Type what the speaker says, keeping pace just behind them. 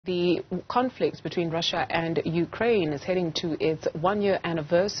The conflict between Russia and Ukraine is heading to its one-year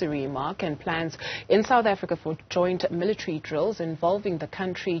anniversary mark, and plans in South Africa for joint military drills involving the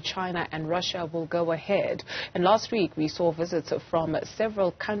country, China and Russia will go ahead. And last week we saw visits from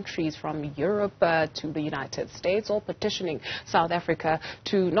several countries from Europe to the United States, all petitioning South Africa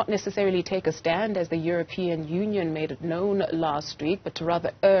to not necessarily take a stand, as the European Union made it known last week, but to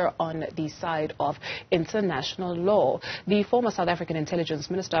rather err on the side of international law. The former South African intelligence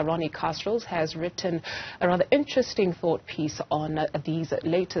minister Ronnie Kasrils has written a rather interesting thought piece on these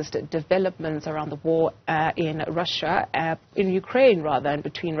latest developments around the war in Ukraine, and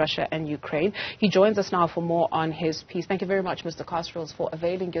between Russia and Ukraine. He joins us now for more on his piece. Thank you very much, Mr. Kasrils, for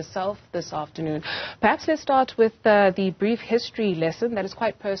availing yourself this afternoon. Perhaps let's start with the brief history lesson that is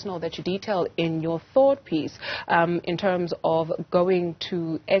quite personal that you detail in your thought piece in terms of going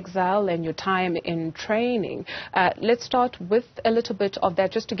to exile and your time in training. Let's start with a little bit of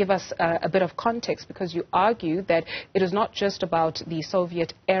that, just to give us a bit of context, because you argue that it is not just about the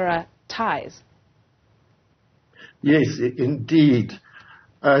Soviet era ties. Yes, indeed.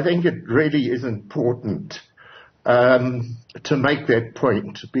 I think it really is important to make that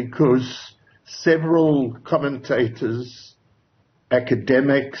point, because several commentators,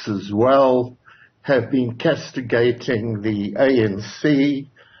 academics as well, have been castigating the ANC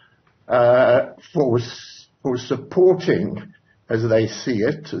for supporting, as they see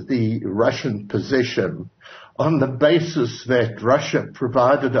it, the Russian position on the basis that Russia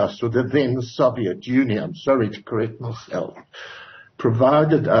provided us, or the then Soviet Union, sorry to correct myself,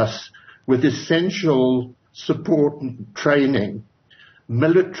 provided us with essential support and training,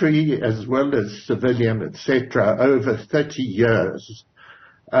 military as well as civilian, etc., over 30 years.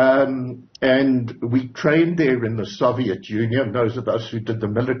 And we trained there in the Soviet Union. Those of us who did the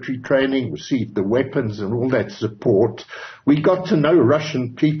military training received the weapons and all that support. We got to know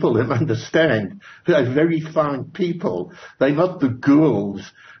Russian people and understand they're very fine people. They're not the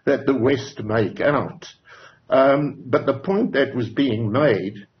ghouls that the West make out. But the point that was being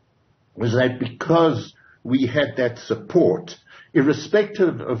made was that because we had that support,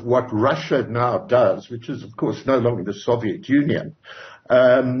 irrespective of what Russia now does, which is of course no longer the Soviet Union,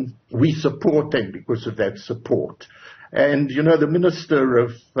 we support them because of that support. And, you know, the Minister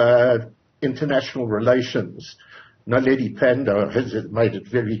of International Relations, Naledi Pandor, has made it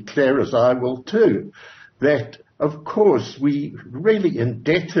very clear, as I will too, that, of course, we really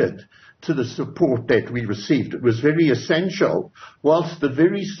indebted to the support that we received. It was very essential, whilst the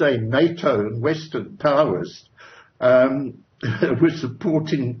very same NATO and Western powers were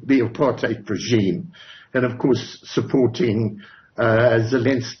supporting the apartheid regime, and, of course, supporting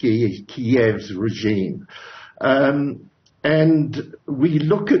Zelensky, Kiev's regime. And we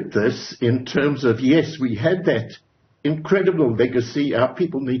look at this in terms of, yes, we had that incredible legacy. Our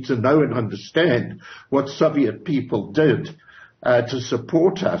people need to know and understand what Soviet people did to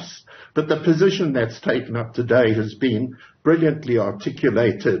support us. But the position that's taken up today has been brilliantly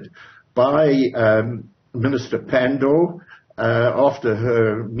articulated by Minister Pandor after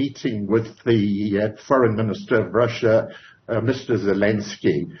her meeting with the Foreign Minister of Russia, Mr.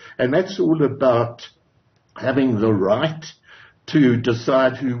 Zelensky. And that's all about having the right to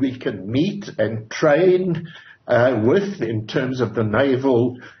decide who we can meet and train with in terms of the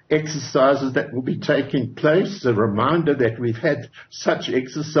naval exercises that will be taking place. A reminder that we've had such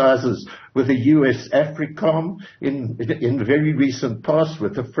exercises with the US AFRICOM in the very recent past,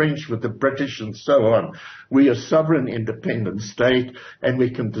 with the French, with the British and so on. We are a sovereign independent state, and we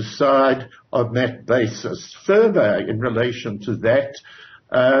can decide on that basis. Further, in relation to that,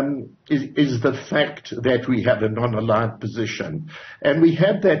 is the fact that we have a non-aligned position. And we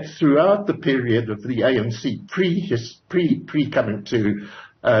had that throughout the period of the ANC, pre coming to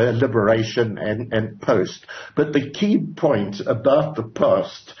liberation and post. But the key point about the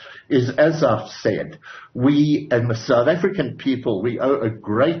past is, as I've said, we and the South African people, we owe a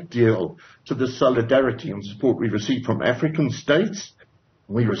great deal to the solidarity and support we received from African states.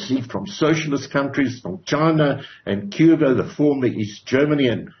 We received from socialist countries, from China and Cuba, the former East Germany,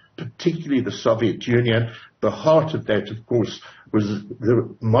 and particularly the Soviet Union. The heart of that, of course, was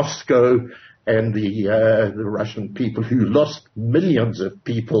the Moscow and the Russian people, who lost millions of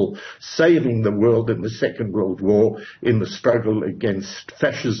people, saving the world in the Second World War in the struggle against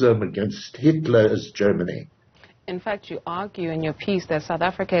fascism, against Hitler's Germany. In fact, you argue in your piece that South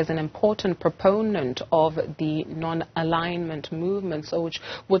Africa is an important proponent of the non-alignment movement, so which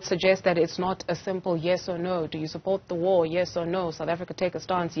would suggest that it's not a simple yes or no. Do you support the war? Yes or no? South Africa take a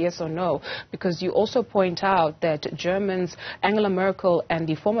stance? Yes or no? Because you also point out that Germans, Angela Merkel and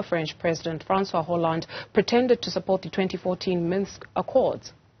the former French President François Hollande, pretended to support the 2014 Minsk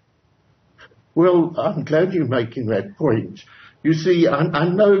Accords. Well, I'm glad you're making that point. You see, I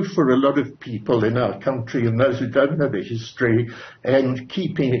know for a lot of people in our country and those who don't know the history and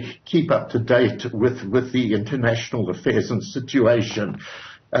keep up to date with the international affairs and situation,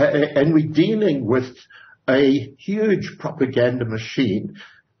 and we're dealing with a huge propaganda machine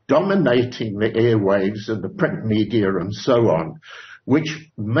dominating the airwaves and the print media and so on, which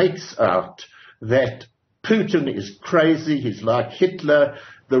makes out that Putin is crazy, he's like Hitler,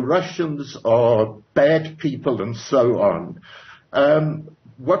 the Russians are bad people and so on.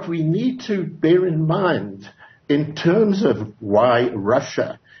 What we need to bear in mind in terms of why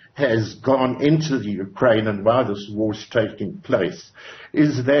Russia has gone into the Ukraine and why this war's taking place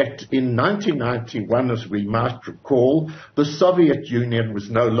is that in 1991, as we might recall, the Soviet Union was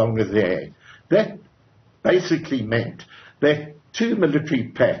no longer there. That basically meant that two military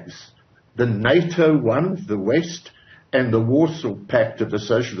pacts, the NATO one, the West, and the Warsaw Pact of the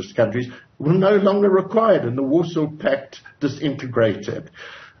socialist countries, were no longer required, and the Warsaw Pact disintegrated.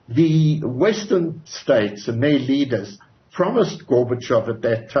 The Western states and their leaders promised Gorbachev at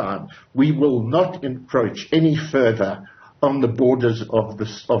that time, we will not encroach any further on the borders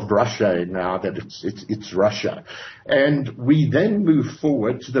of Russia now that it's Russia. And we then move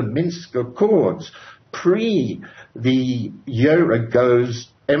forward to the Minsk Accords, pre the year ago's,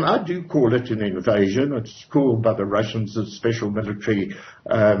 and I do call it an invasion. It's called by the Russians a special military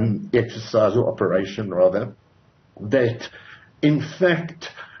exercise or operation, rather, that in fact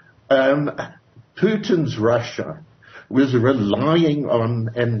Putin's Russia was relying on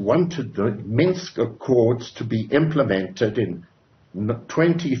and wanted the Minsk Accords to be implemented in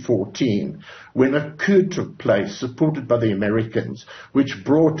 2014, when a coup took place, supported by the Americans, which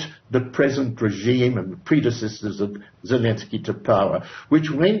brought the present regime and the predecessors of Zelensky to power, which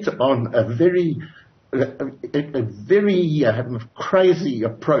went on a very crazy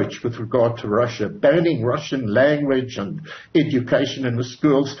approach with regard to Russia, banning Russian language and education in the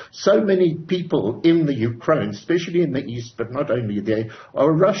schools. So many people in the Ukraine, especially in the east, but not only there,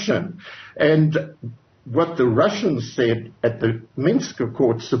 are Russian. And what the Russians said at the Minsk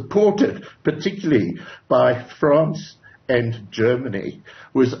Accord, supported particularly by France and Germany,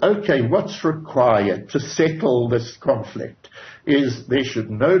 was, okay, what's required to settle this conflict is there should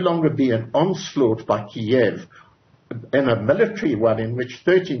no longer be an onslaught by Kiev and a military one in which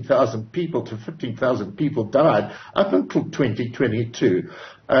 13,000 people to 15,000 people died up until 2022,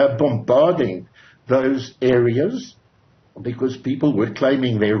 bombarding those areas because people were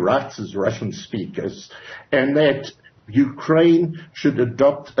claiming their rights as Russian speakers, and that Ukraine should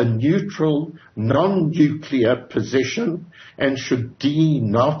adopt a neutral, non-nuclear position and should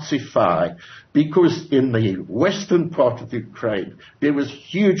denazify, because in the western part of Ukraine there was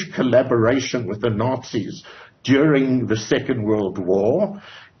huge collaboration with the Nazis during the Second World War,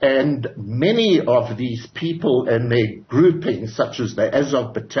 and many of these people and their groupings, such as the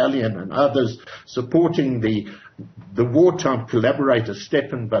Azov Battalion and others, supporting the wartime collaborator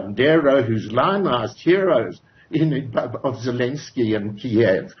Stepan Bandera, who's lionized heroes of Zelensky and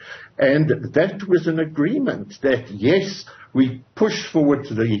Kiev. And that was an agreement that, yes, we push forward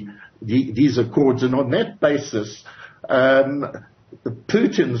to these accords, and on that basis,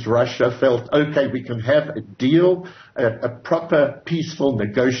 Putin's Russia felt, okay, we can have a deal, a proper, peaceful,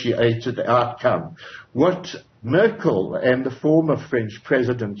 negotiated outcome. What Merkel and the former French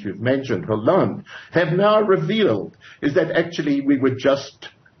president you've mentioned, Hollande, have now revealed is that actually we were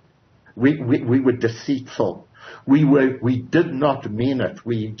deceitful. We did not mean it.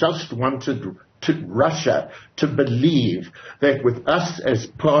 We just wanted Russia to believe that with us as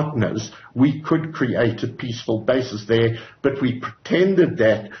partners, we could create a peaceful basis there, but we pretended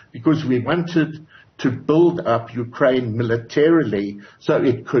that because we wanted to build up Ukraine militarily so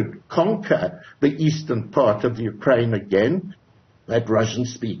it could conquer the eastern part of the Ukraine again, that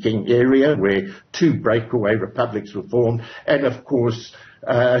Russian-speaking area where two breakaway republics were formed, and of course,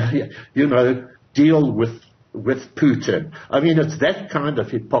 deal with Putin. I mean, it's that kind of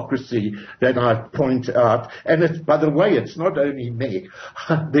hypocrisy that I point out. And by the way, it's not only me.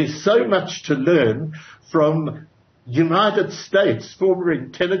 There's so much to learn from United States, former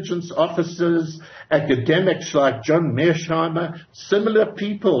intelligence officers, academics like John Mearsheimer, similar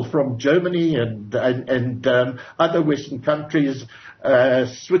people from Germany and other Western countries,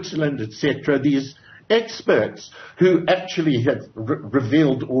 Switzerland, etc., these experts who actually have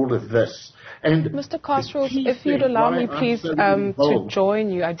revealed all of this. And Mr. Kasrils, if you'd allow me, please, to join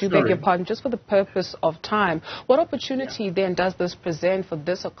you, I do beg your pardon, just for the purpose of time. What opportunity then does this present for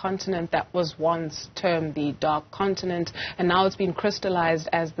this, a continent that was once termed the Dark Continent, and now it's been crystallized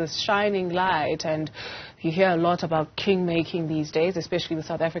as this shining light? And, You hear a lot about king-making these days, especially with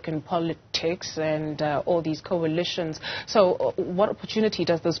South African politics and all these coalitions. So what opportunity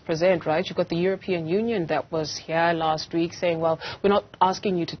does this present, right? You've got the European Union that was here last week saying, well, we're not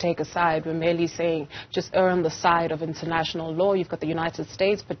asking you to take a side. We're merely saying just err on the side of international law. You've got the United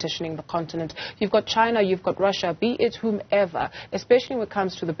States petitioning the continent. You've got China, you've got Russia, be it whomever, especially when it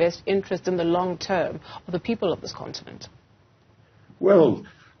comes to the best interest in the long term of the people of this continent. Well,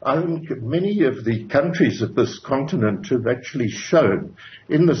 I think many of the countries of this continent have actually shown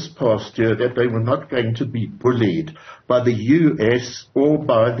in this past year that they were not going to be bullied by the US or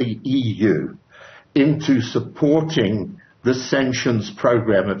by the EU into supporting the sanctions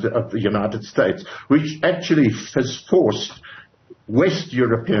program of the United States, which actually has forced West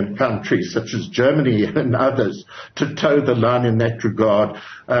European countries such as Germany and others to toe the line in that regard.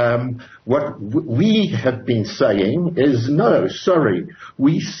 What we have been saying is no, sorry.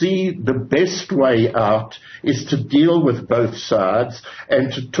 We see the best way out is to deal with both sides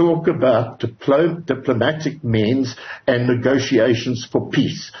and to talk about diplomatic means and negotiations for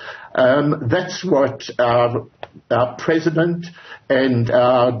peace. That's what our president and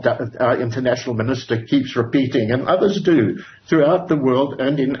our international minister keeps repeating, and others do throughout the world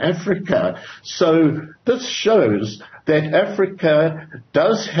and in Africa. So this shows that Africa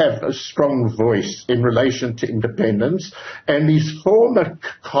does have a strong voice in relation to independence, and these former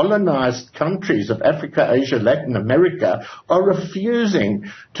colonized countries of Africa, Asia, Latin America are refusing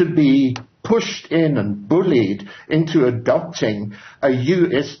to be pushed in and bullied into adopting a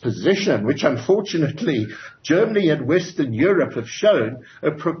US position, which unfortunately Germany and Western Europe have shown a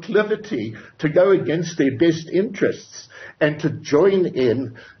proclivity to go against their best interests and to join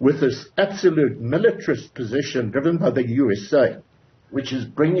in with this absolute militarist position driven by the USA, which is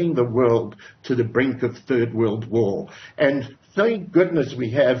bringing the world to the brink of Third World War. And thank goodness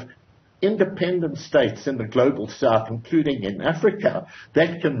we have independent states in the global south, including in Africa,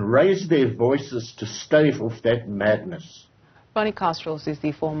 that can raise their voices to stave off that madness. Ronnie Kasrils is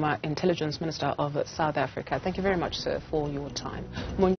the former intelligence minister of South Africa. Thank you very much, sir, for your time.